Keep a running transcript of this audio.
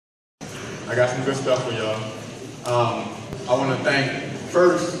I got some good stuff for y'all. I want to thank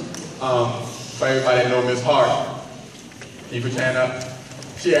first for everybody that know Miss Hart. Can you put your hand up?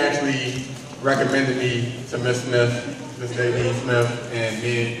 She actually recommended me to Miss Smith, Miss Nadine Smith, and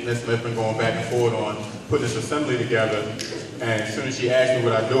me and Miss Smith been going back and forth on putting this assembly together. And as soon as she asked me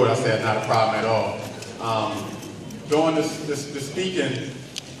would I do it, I said not a problem at all. Doing this speaking,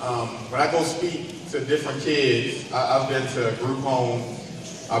 when I go speak to different kids, I've been to group homes,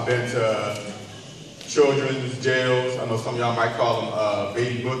 I've been to children's jails. I know some of y'all might call them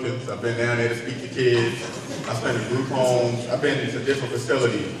baby bookings. I've been down there to speak to kids. I've been in group homes. I've been to different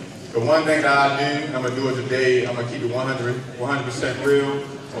facilities. The one thing that I do, and I'm gonna do it today, I'm gonna keep it 100% real.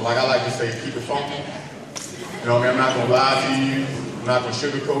 So like I like to say, keep it funky. You know what I mean? I'm not gonna lie to you. I'm not gonna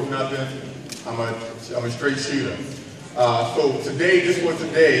sugarcoat nothing. I'm a straight shooter. So today, just for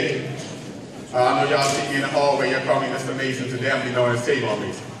today, I know y'all see me in the hallway, y'all call me Mr. Mason. Today I'm gonna be known as Tavon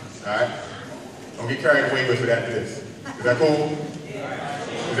Mason. All right? Don't get carried away with it after this. Is that cool?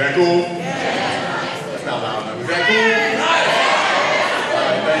 Is that cool? Yeah. That's not loud enough. Is that cool? All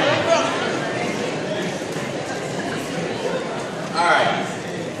right, thank you. All right.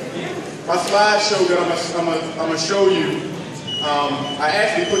 My slideshow that I'm gonna show you, I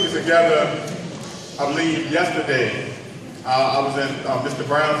actually put this together, I believe, yesterday. I was in Mr.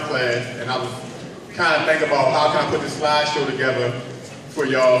 Brown's class, and I was kind of thinking about how can I put this slideshow together for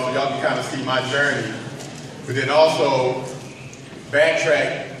y'all, so y'all can kind of see my journey, but then also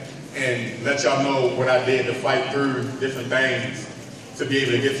backtrack and let y'all know what I did to fight through different things to be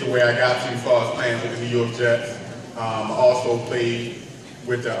able to get to where I got to as far as playing with the New York Jets. I also played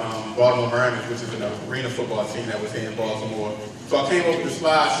with the Baltimore Mariners, which is an arena football team that was here in Baltimore. So I came up with the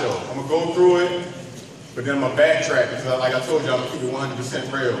slideshow. I'm gonna go through it, but then I'm gonna backtrack because like I told y'all, I'm gonna keep it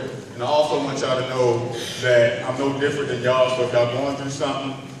 100% real. And I also want y'all to know that I'm no different than y'all, so if y'all going through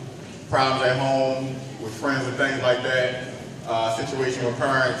something, problems at home, with friends and things like that, situation with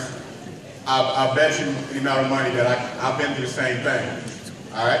parents, I bet you the amount of money that I've been through the same thing,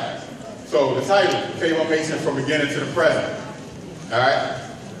 all right? So the title, Tavon Mason from beginning to the present, all right?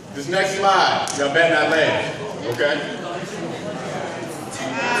 This next slide, y'all better not laugh, okay?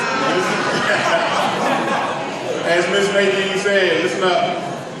 As Miss Nadine said, listen up.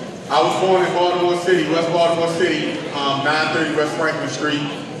 I was born in Baltimore City, West Baltimore City, 930 West Franklin Street.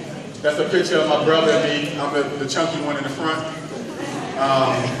 That's a picture of my brother and me. I'm the chunky one in the front.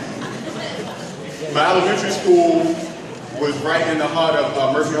 My elementary school was right in the heart of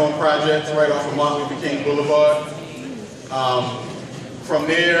Murphy Home Projects, right off of Martin Luther King Boulevard. From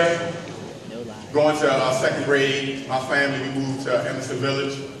there, going to second grade, my family, we moved to Emerson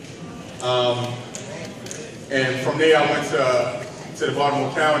Village. And from there, I went to the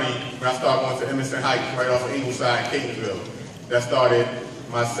Baltimore County when I started going to Emerson Heights, right off of Ingleside and Catonsville. That started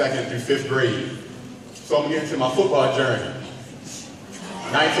my 2nd through 5th grade. So I'm getting to my football journey.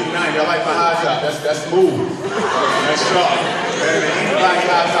 1990, I like my high top. That's smooth. That's sharp. Better than anybody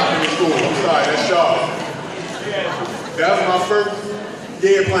high top in the school. I'm sorry, that's sharp. That was my first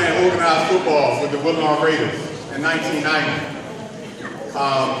year playing organized football with the Woodlawn Raiders in 1990.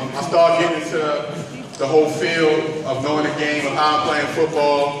 I started getting into the whole field of knowing the game, of how I'm playing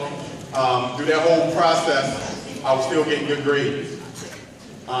football. Through that whole process, I was still getting good grades.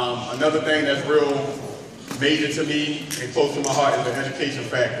 Another thing that's real major to me and close to my heart is the education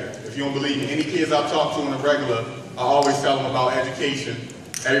factor. If you don't believe me, any kids I talk to on a regular, I always tell them about education.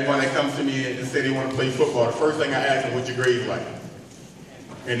 Everyone that comes to me and say they want to play football, the first thing I ask them, what's your grades like?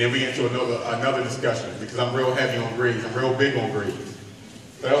 And then we get into another discussion because I'm real heavy on grades. I'm real big on grades.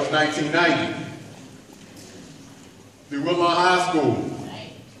 So that was 1990. Through Woodlawn High School.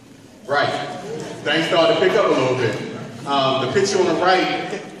 Right. Things started to pick up a little bit. The picture on the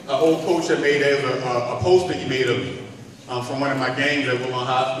right, an old coach had made a poster he made of me from one of my games at Woodlawn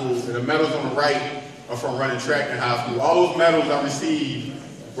High School. And the medals on the right are from running track in high school. All those medals I received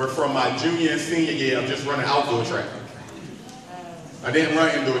were from my junior and senior year of just running outdoor track. I didn't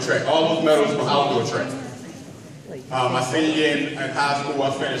run indoor track. All those medals from outdoor track. My senior year in high school,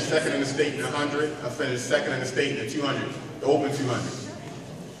 I finished 2nd in the state in the 100. I finished 2nd in the state in the 200, the open 200.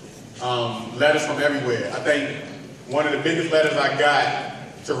 Letters from everywhere. I think one of the biggest letters I got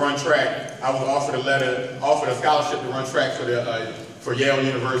to run track, I was offered a scholarship to run track for Yale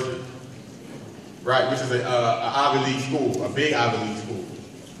University, right, which is an Ivy League school, a big Ivy League school.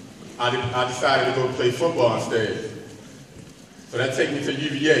 I decided to go play football instead. So that takes me to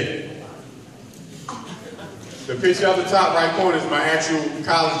UVA. The picture at the top right corner is my actual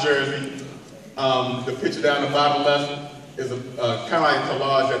college jersey. The picture down the bottom left is kind of like a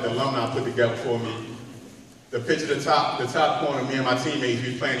collage that the alumni put together for me. the picture at the top corner, me and my teammates, we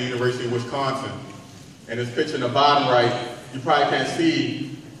was playing the University of Wisconsin. And this picture in the bottom right, you probably can't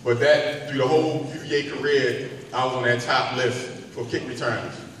see, but that, through the whole UVA career, I was on that top list for kick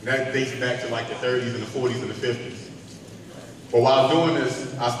returns. And that dates back to like the 30s and the 40s and the 50s. But while doing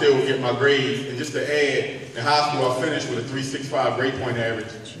this, I still would get my grades. And just to add, in high school, I finished with a 3.65 grade point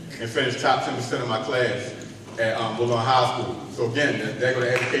average and finished top 10% of my class at Woodlawn High School. So again, there go to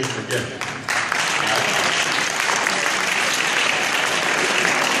education again.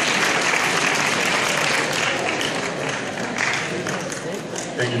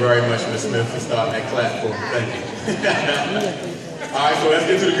 Thank you very much, Ms. Smith, for starting that clap for me. Thank you. All right, so let's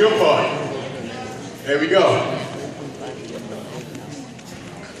get to the good part. There we go.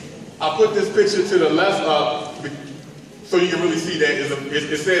 I put this picture to the left up so you can really see that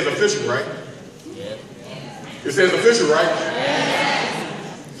it says official, right? Yeah. It says official, right?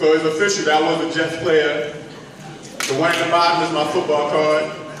 Yeah. So it's official. That was a Jets player. The one at the bottom is my football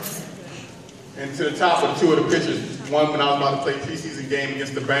card. And to the top are two of the pictures. One when I was about to play preseason game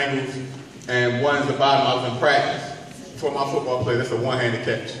against the Bengals, and one at the bottom I was in practice. For my football play, that's a one-handed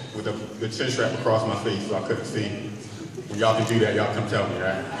catch with the chin strap across my face so I couldn't see. When y'all can do that, y'all come tell me,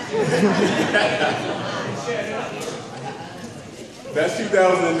 right? That's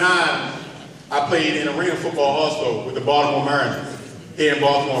 2009. I played in arena football also with the Baltimore Mariners. Here in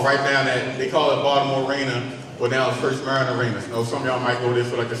Baltimore, right down at, they call it Baltimore Arena, or now it's First Mariner Arena. So some of y'all might go there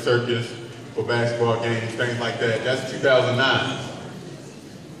for like a circus, for basketball games, things like that. That's 2009.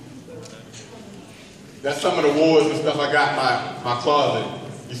 That's some of the awards and stuff I got in my closet.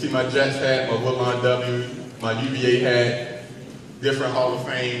 You see my Jets hat, my Woodlawn W, my UVA hat, different Hall of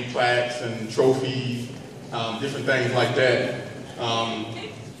Fame plaques and trophies, different things like that.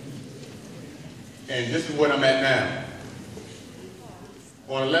 And this is what I'm at now.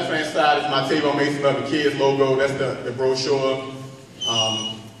 On the left-hand side is my Table Mason Love the Kids logo. That's the brochure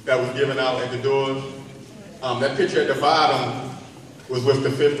that was given out at the doors. That picture at the bottom was with the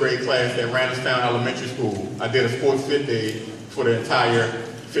 5th grade class at Randallstown Elementary School. I did a sports fit day for the entire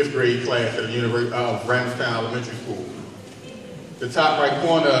 5th grade class at the University of Randallstown Elementary School. The top right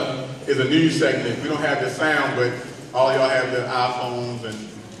corner is a news segment. We don't have the sound, but all y'all have the iPhones and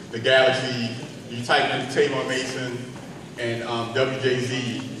the Galaxy. You type in Table Mason and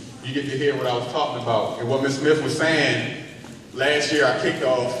WJZ, you get to hear what I was talking about. And what Ms. Smith was saying, last year I kicked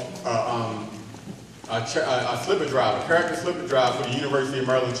off a slipper drive, a character slipper drive for the University of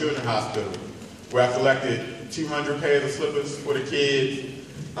Maryland Children's Hospital, where I collected 200 pairs of slippers for the kids.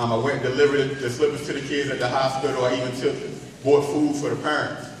 I went and delivered the slippers to the kids at the hospital. I even bought food for the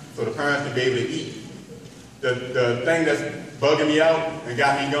parents, so the parents can be able to eat. The thing that's bugging me out and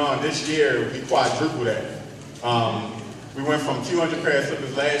got me going this year, we quadrupled that. We went from 200 pairs of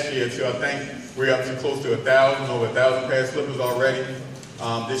slippers last year to I think we're up to close to 1,000, over 1,000 pairs of slippers already.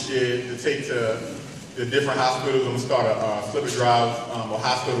 This year to take to the different hospitals. I'm gonna start a slipper drive or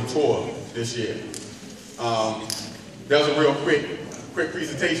hospital tour this year. That was a real quick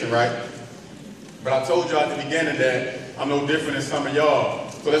presentation, right? But I told y'all at the beginning that I'm no different than some of y'all.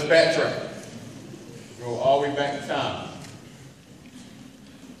 So let's backtrack. Go all the way back in time.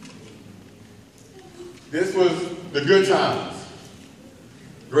 This was the good times.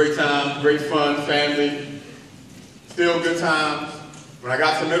 Great times, great fun, family. Still good times. When I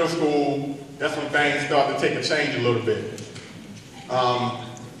got to middle school, that's when things started to take a change a little bit.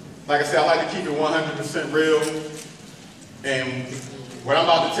 Like I said, I like to keep it 100% real. And what I'm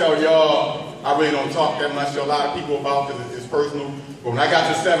about to tell y'all, I really don't talk that much to a lot of people about because it's personal. But when I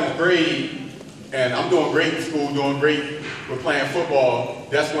got to 7th grade, and I'm doing great in school, doing great with playing football,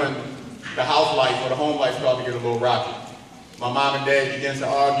 that's when the house life or the home life started to get a little rocky. My mom and dad began to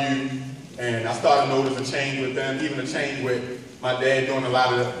argue, and I started to notice a change with them, even a change with my dad doing a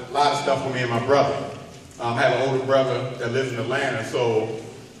lot of stuff with me and my brother. I have an older brother that lives in Atlanta,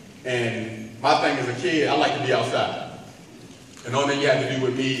 and my thing as a kid, I like to be outside. And the only thing you had to do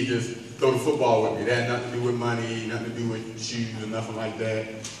with me is just go to football with me. That had nothing to do with money, nothing to do with shoes or nothing like that.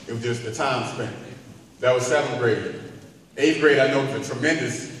 It was just the time spent. That was 7th grade. 8th grade, I noticed a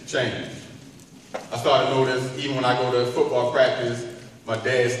tremendous change. I started to notice, even when I go to football practice, my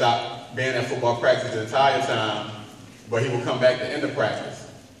dad stopped being at football practice the entire time, but he would come back to end of practice.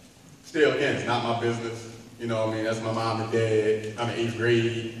 Still, again, it's not my business. You know what I mean? That's my mom and dad. I'm in 8th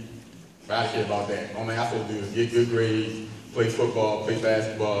grade. I don't care about that. Only thing I'm supposed to do is get good grades, play football, play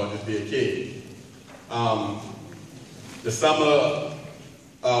basketball, and just be a kid. The summer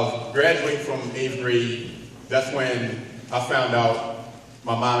of graduating from 8th grade, that's when I found out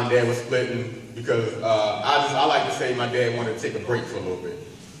my mom and dad were splitting because I like to say my dad wanted to take a break for a little bit.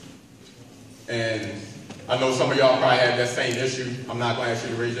 And I know some of y'all probably have that same issue. I'm not going to ask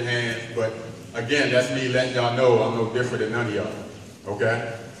you to raise your hands, but again, that's me letting y'all know I'm no different than none of y'all,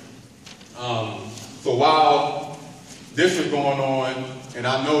 okay? So while this was going on, and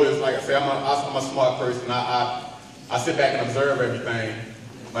I noticed, like I said, I'm a smart person. I sit back and observe everything.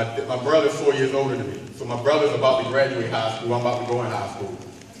 My brother's 4 years older than me. So my brother's about to graduate high school. I'm about to go in high school.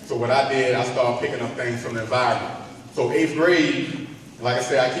 So what I did, I started picking up things from the environment. So 8th grade, like I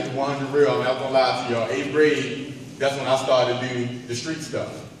said, I keep it 100 real. I'm not gonna lie to y'all. 8th grade, that's when I started to do the street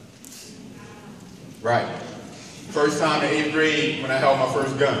stuff. Right. First time in 8th grade when I held my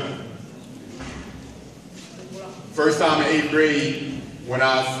first gun. First time in 8th grade when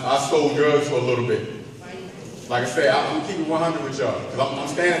I sold drugs for a little bit. Like I said, I'm gonna keep it 100 with y'all. Because I'm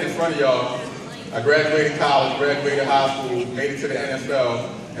standing in front of y'all. I graduated college, graduated high school, made it to the NFL,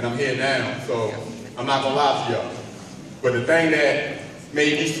 and I'm here now. So I'm not gonna lie to y'all. But the thing that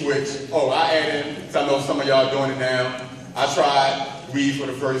made me switch, I added, because I know some of y'all doing it now. I tried weed for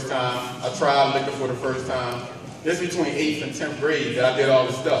the first time. I tried liquor for the first time. This is between 8th and 10th grade that I did all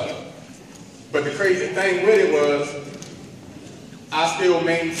this stuff. But the crazy thing with it was, I still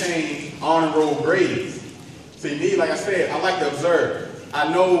maintained honor roll grades. See, me, like I said, I like to observe.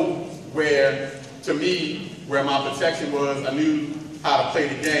 I know where, to me, where my protection was. I knew how to play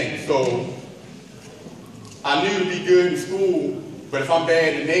the game. So I knew to be good in school, but if I'm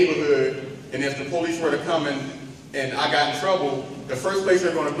bad in the neighborhood, and if the police were to come and I got in trouble, the first place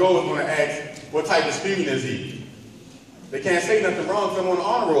they're going to go is going to ask, what type of student is he? They can't say nothing wrong because I'm on the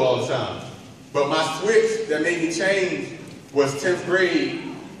honor roll all the time. But my switch that made me change was 10th grade,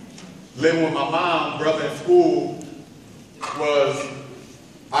 living with my mom, brother in school, was,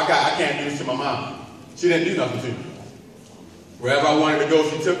 I can't do this to my mom. She didn't do nothing to me. Wherever I wanted to go,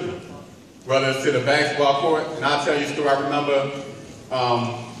 she took me. Whether it's to the basketball court, and I'll tell you a story. I remember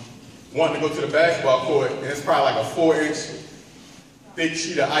wanting to go to the basketball court, and it's probably like a 4-inch thick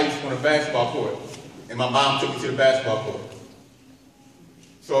sheet of ice on the basketball court. And my mom took me to the basketball court.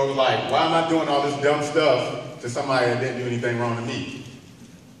 So it was like, why am I doing all this dumb stuff to somebody that didn't do anything wrong to me?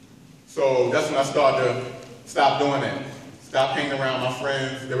 So that's when I started to stop doing that. Stop hanging around my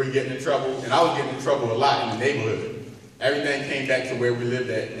friends that were getting in trouble. And I was getting in trouble a lot in the neighborhood. Everything came back to where we lived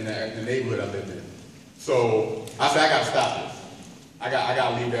at in the neighborhood I lived in. So I said, I gotta stop this. I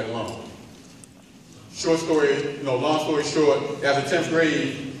gotta leave that alone. Short story, long story short, after 10th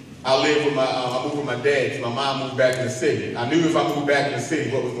grade, I moved with my dad because my mom moved back in the city. I knew if I moved back in the city,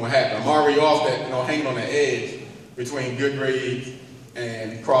 what was going to happen. I'm already off that, hanging on the edge between good grades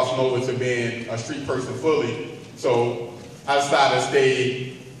and crossing over to being a street person fully. So I decided to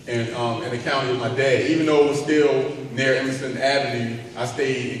stay in the county with my dad. Even though it was still near Emerson Avenue, I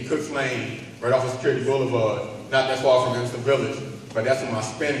stayed in Cooks Lane, right off of Security Boulevard, not that far from Emerson Village, but that's when my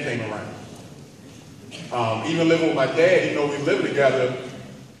spin came around. Even living with my dad, even though we lived together,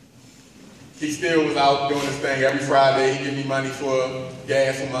 he still was out doing this thing every Friday. He'd give me money for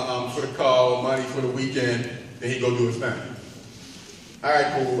gas for the car, money for the weekend, then he'd go do his thing. All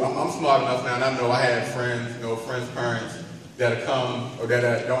right, cool. I'm smart enough now, and I know I have friends, friends' parents that come or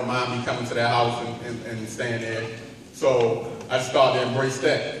that don't mind me coming to their house and staying there. So I just started to embrace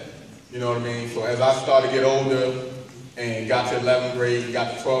that. You know what I mean? So as I started to get older and got to 11th grade,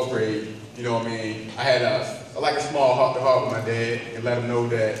 got to 12th grade, you know what I mean? I had a small heart-to-heart with my dad and let him know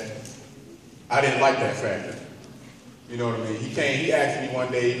that I didn't like that factor. You know what I mean? He asked me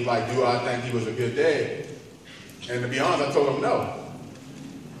one day, he was like, do I think he was a good dad? And to be honest, I told him no.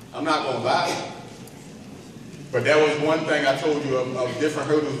 I'm not gonna lie. But that was one thing I told you of different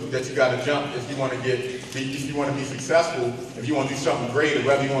hurdles that you gotta jump if you wanna be successful, if you wanna do something great,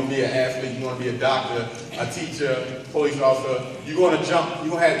 whether you wanna be an athlete, you wanna be a doctor, a teacher, police officer, you're gonna jump,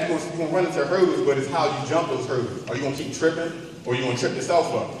 you're gonna run into hurdles, but it's how you jump those hurdles. Are you gonna keep tripping, or are you gonna trip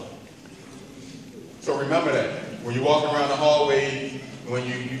yourself up? So remember that. When you're walking around the hallway, when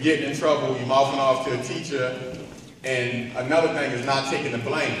you're getting in trouble, you're mouthing off to a teacher, and another thing is not taking the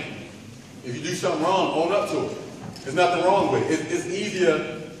blame. If you do something wrong, own up to it. There's nothing wrong with it. It's easier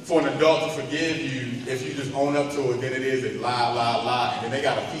for an adult to forgive you if you just own up to it than it is to lie, and then they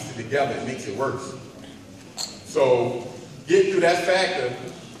got to piece it together. It makes it worse. So getting through that factor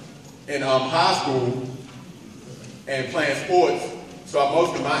in high school and playing sports, so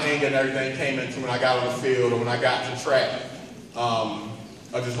most of my anger and everything came into when I got on the field or when I got to track,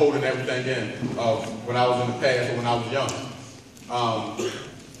 of just holding everything in of when I was in the past or when I was young.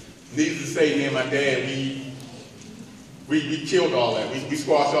 Needless to say, me and my dad, we killed all that. We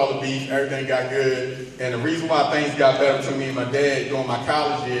squashed all the beef, everything got good. And the reason why things got better between me and my dad during my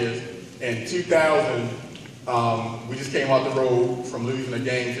college years, in 2000, we just came off the road from losing a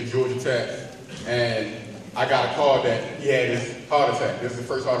game to Georgia Tech. And I got a call that he had his heart attack. This is the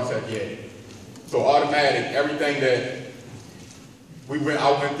first heart attack he had. So automatic, everything that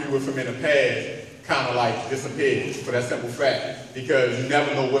I went through with him in the past kind of like disappeared for that simple fact, because you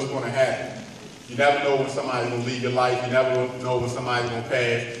never know what's going to happen. You never know when somebody's going to leave your life. You never know when somebody's going to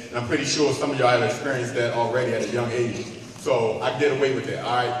pass. And I'm pretty sure some of y'all have experienced that already at a young age. So I did away with that.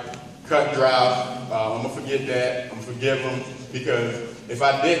 All right, cut and drive. I'm going to forget that. I'm going to forgive him, because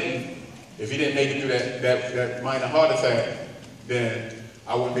if he didn't make it through that minor heart attack, then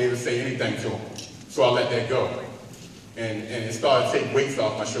I wouldn't be able to say anything to him. So I let that go. And it started to take weights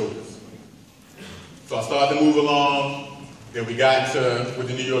off my shoulders. So I started to move along. Then we got with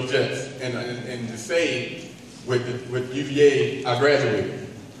the New York Jets. And to say, with UVA, I graduated.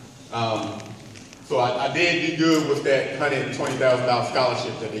 So I did do good with that $120,000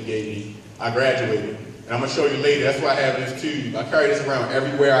 scholarship that they gave me. I graduated. And I'm going to show you later. That's why I have this tube. I carry this around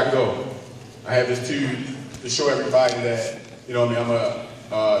everywhere I go. I have this tube to show everybody that, you know what I mean,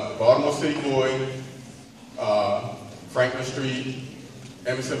 I'm a Baltimore City boy, Franklin Street,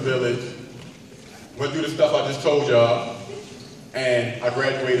 Emerson Village. Went through the stuff I just told y'all, and I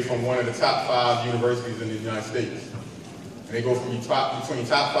graduated from one of the top 5 universities in the United States. And they go from between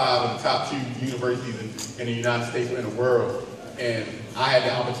top 5 and the top 2 universities in the United States or in the world. And I had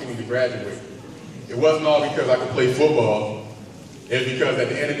the opportunity to graduate. It wasn't all because I could play football. It was because at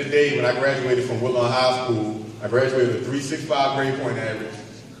the end of the day, when I graduated from Woodlawn High School, I graduated with a 3.65 grade point average.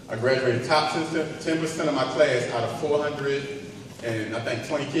 I graduated top 10% of my class out of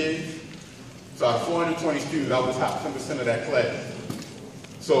 420 kids. So out of 420 students, I was top 10% of that class.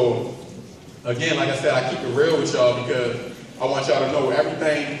 So again, like I said, I keep it real with y'all because I want y'all to know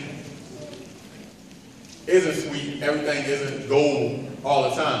everything isn't sweet, everything isn't gold all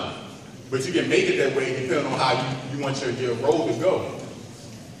the time. But you can make it that way depending on how you want your road to go.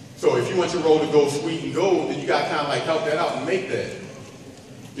 So if you want your road to go sweet and gold, then you got to kind of like help that out and make that.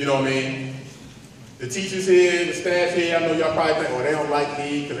 You know what I mean? The teachers here, the staff here, I know y'all probably think, oh, they don't like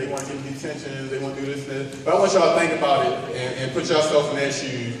me because they want to give me detentions, they want to do this and that. But I want y'all to think about it and put yourself in their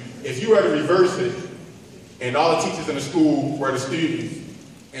shoes. If you were to reverse it, and all the teachers in the school were the students,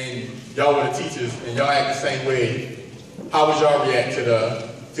 and y'all were the teachers, and y'all act the same way, how would y'all react to the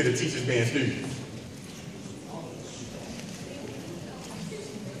teachers being students?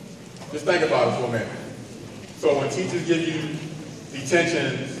 Just think about it for a minute. So when teachers give you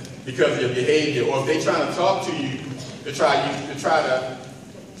detentions because of your behavior, or if they're trying to talk to you to try to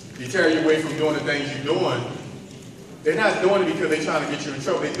deter you away from doing the things you're doing, they're not doing it because they're trying to get you in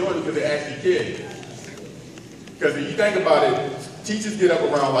trouble. They're doing it because they actually care. Because if you think about it, teachers get up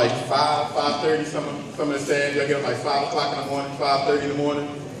around like 5:30, some of the staff, they'll get up like 5 o'clock in the morning, 5:30 in the morning.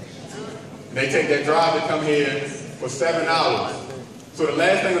 And they take that drive to come here for 7 hours. So the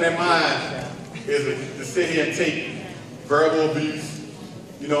last thing on their mind is to sit here and take verbal abuse,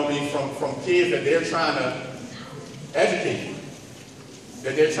 you know what I mean, from kids that they're trying to educate,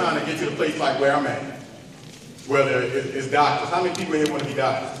 that they're trying to get to the place like where I'm at, whether it's doctors. How many people here want to be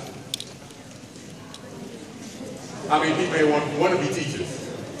doctors? How many people here want to be teachers?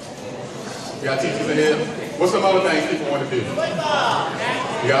 You got teachers in here? What's some other things people want to do? Football.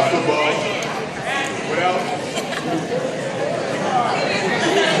 You got football. What else?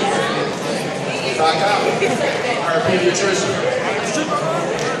 Psychology. I heard pediatrician.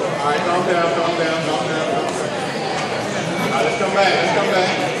 All right, calm down. All right, let's come back.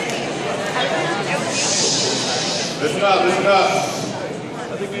 Listen up. Listen up.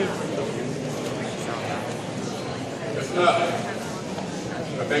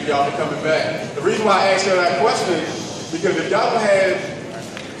 I thank y'all for coming back. The reason why I asked you that question is because if y'all don't have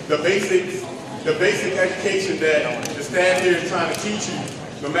the basic education that the staff here is trying to teach you,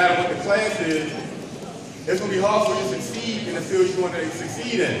 no matter what the class is, it's going to be hard for you to succeed in the field you want to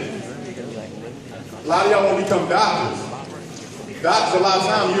succeed in. A lot of y'all want to become doctors. Doctors, a lot of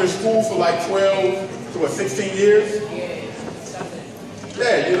times, you're in school for like 12 to 16 years.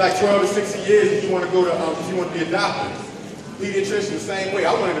 Yeah, you're like 12 to 16 years if you want to go to, if you want to be a doctor. Pediatrician, the same way.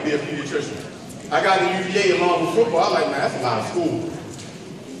 I wanted to be a pediatrician. I got to UVA along with football. I was like, man, that's a lot of school.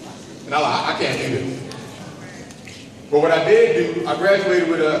 And I can't do this. But what I did do, I graduated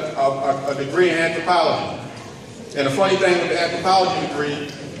with a degree in anthropology. And the funny thing with the anthropology degree,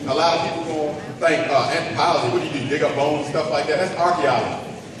 a lot of people going to think, anthropology, what do you do? Dig up bones and stuff like that? That's archaeology.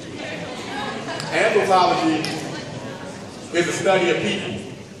 Anthropology is the study of people.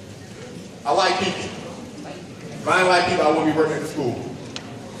 I like people. If I didn't like people, I wouldn't be working at the school.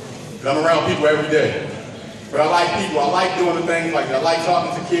 Because I'm around people every day. But I like people. I like doing the things like that. I like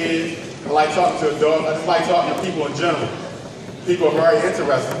talking to kids. I like talking to adults. I just like talking to people in general. People are very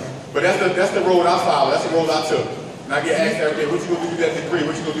interesting. But that's the road I followed. That's the road I took. And I get asked every day, what you gonna do with that degree?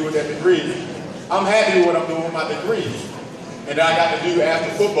 What you gonna do with that degree? I'm happy with what I'm doing with my degree. And then I got to do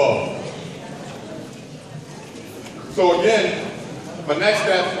after football. So again, my next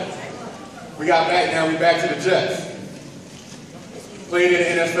step, we got back, now we back to the Jets. Played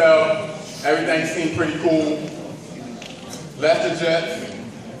in the NFL, everything seemed pretty cool. Left the Jets,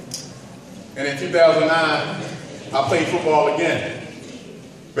 and in 2009, I played football again.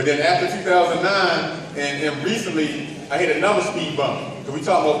 But then after 2009, and recently, I hit another speed bump. Because we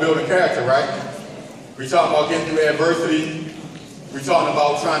talking about building character, right? We talking about getting through adversity. We talking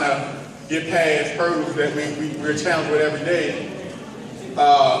about trying to get past hurdles that we're challenged with every day.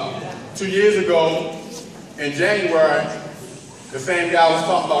 2 years ago, in January, the same guy I was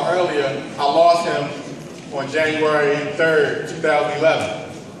talking about earlier, I lost him on January 3rd, 2011,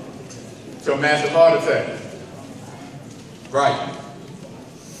 to a massive heart attack. Right.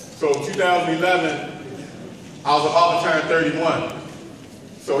 So 2011, I was about to turn 31.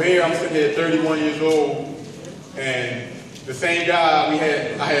 So here I'm sitting here at 31 years old, and the same guy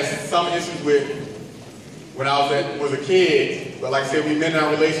I had some issues with when I was a kid, but like I said, we've been in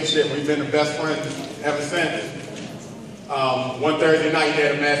our relationship, we've been the best friends ever since. One Thursday night, he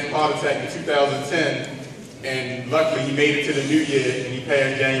had a massive heart attack in 2010, and luckily he made it to the new year, and he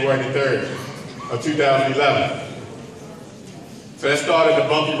passed January the 3rd of 2011. So that started the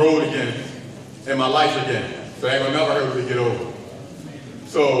bumpy road again in my life again. So I ain't gonna never hurdle to get over.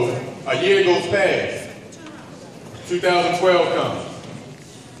 So a year goes past. 2012 comes.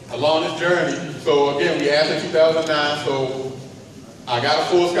 Along this journey, so again, we after 2009, so I got a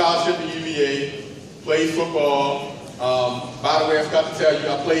full scholarship at UVA, played football. By the way, I forgot to tell you,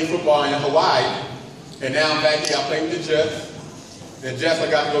 I played football in Hawaii, and now I'm back here, I play with the Jets. Then Jets, I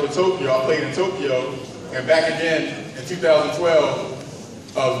got to go to Tokyo, I played in Tokyo, and back again in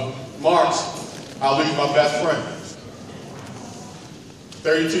 2012 of March, I lose my best friend.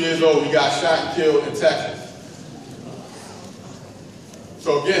 32 years old, he got shot and killed in Texas.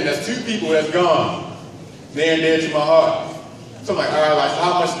 So again, that's two people that's gone, near and dear to my heart. So I'm like, all right, like,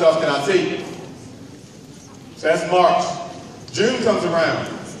 how much stuff can I take? So that's March. June comes around,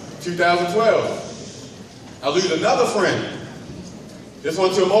 2012. I lose another friend. This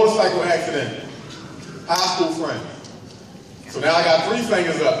one to a motorcycle accident. High school friend. So now I got 3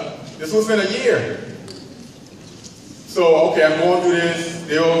 fingers up. This was in a year. So, okay, I'm going through this,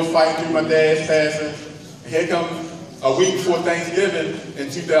 still fighting through my dad's passing. And here comes a week before Thanksgiving in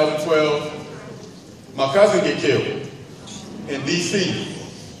 2012, my cousin get killed in DC.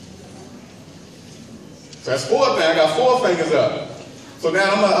 So that's 4 things, I got 4 fingers up. So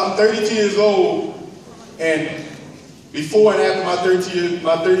now I'm 32 years old, and before and after my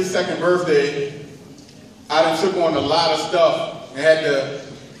 32nd birthday, I done took on a lot of stuff and had to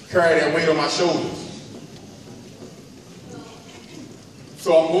carry that weight on my shoulders.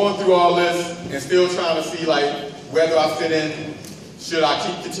 So I'm going through all this and still trying to see like whether I fit in, should I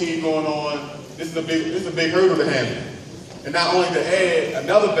continue going on? This is a big hurdle to handle. And not only to add,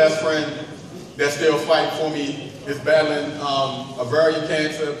 another best friend that's still fighting for me is battling ovarian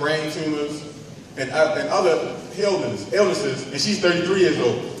cancer, brain tumors, and other illnesses, and she's 33 years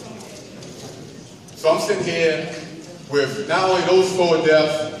old. So I'm sitting here with not only those 4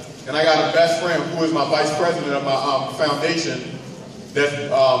 deaths, and I got a best friend who is my vice president of my foundation that's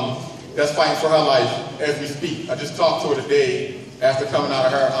fighting for her life as we speak. I just talked to her today after coming out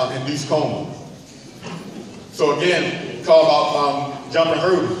of her induced coma. So again, talk about jumping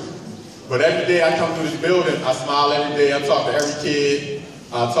hurdles. But every day I come through this building, I smile every day, I talk to every kid,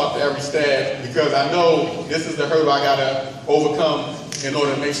 I talk to every staff, because I know this is the hurdle I gotta overcome in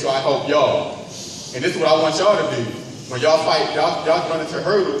order to make sure I help y'all. And this is what I want y'all to do. When y'all fight, y'all run into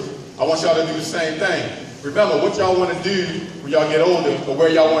hurdles, I want y'all to do the same thing. Remember what y'all want to do when y'all get older, or where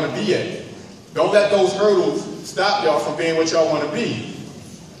y'all want to be at. Don't let those hurdles stop y'all from being what y'all want to be.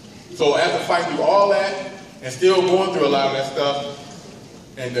 So after fighting through all that, and still going through a lot of that stuff,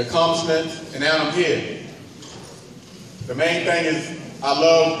 and the accomplishments, and now I'm here. The main thing is, I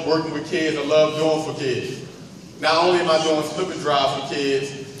love working with kids, I love doing for kids. Not only am I doing slip and drives for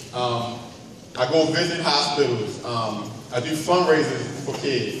kids, I go visit hospitals, I do fundraisers for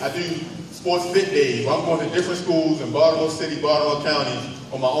kids, I do sports fit days, where I'm going to different schools in Baltimore City, Baltimore County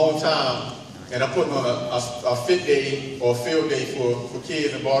on my own time, and I'm putting on a fit day or a field day for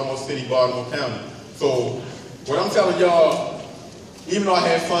kids in Baltimore City, Baltimore County. So what I'm telling y'all, even though I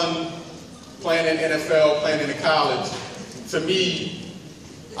had fun playing in the NFL, playing in the college, to me,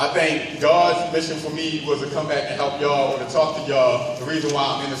 I think God's mission for me was to come back and help y'all, or to talk to y'all, the reason why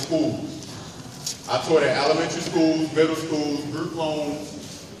I'm in the schools. I taught at elementary schools, middle schools, group loans,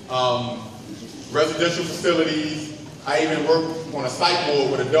 residential facilities. I even work on a psych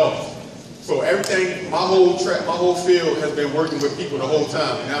board with adults. So everything, my whole field has been working with people the whole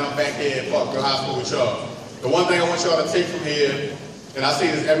time. And now I'm back here at Parkville High School with y'all. The one thing I want y'all to take from here, and I say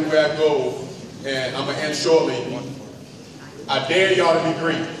this everywhere I go, and I'm gonna end shortly, I dare y'all to be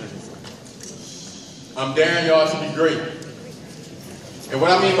great. I'm daring y'all to be great. And what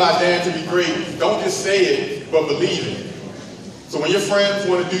I mean by daring to be great, don't just say it, but believe it. So when your friends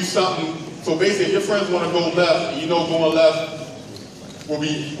want to do something, so basically if your friends want to go left, and you know going left will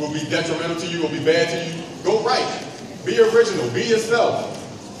be detrimental to you, will be bad to you, go right. Be original, be yourself.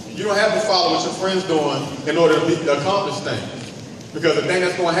 You don't have to follow what your friends doing in order to accomplish things. Because the thing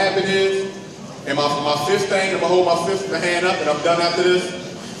that's going to happen is, and my fifth thing, I'm going to hold my fifth hand up and I'm done after this,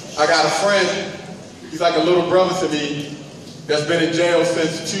 I got a friend, he's like a little brother to me, that's been in jail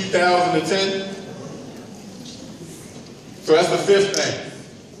since 2010. So that's the fifth thing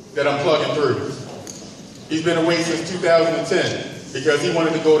that I'm plugging through. He's been away since 2010 because he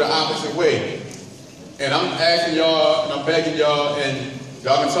wanted to go the opposite way. And I'm asking y'all, and I'm begging y'all, and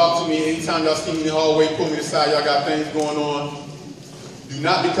y'all can talk to me anytime y'all see me in the hallway, pull me aside, y'all got things going on. Do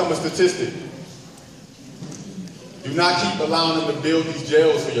not become a statistic. Do not keep allowing them to build these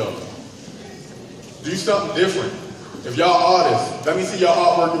jails for y'all. Do something different. If y'all artists, let me see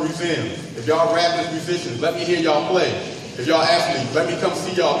y'all artwork in museums. If y'all rappers, musicians, let me hear y'all play. If y'all athletes, let me come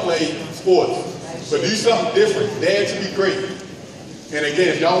see y'all play sports. But do something different. Dare to be great. And again,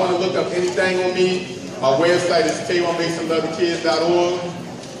 if y'all want to look up anything on me, my website is k1masonlovethekids.org.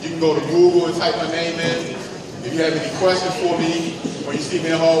 You can go to Google and type my name in. If you have any questions for me when you see me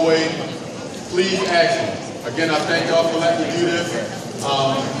in the hallway, please ask me. Again, I thank y'all for letting me do this.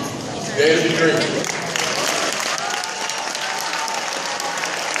 Dare to be great.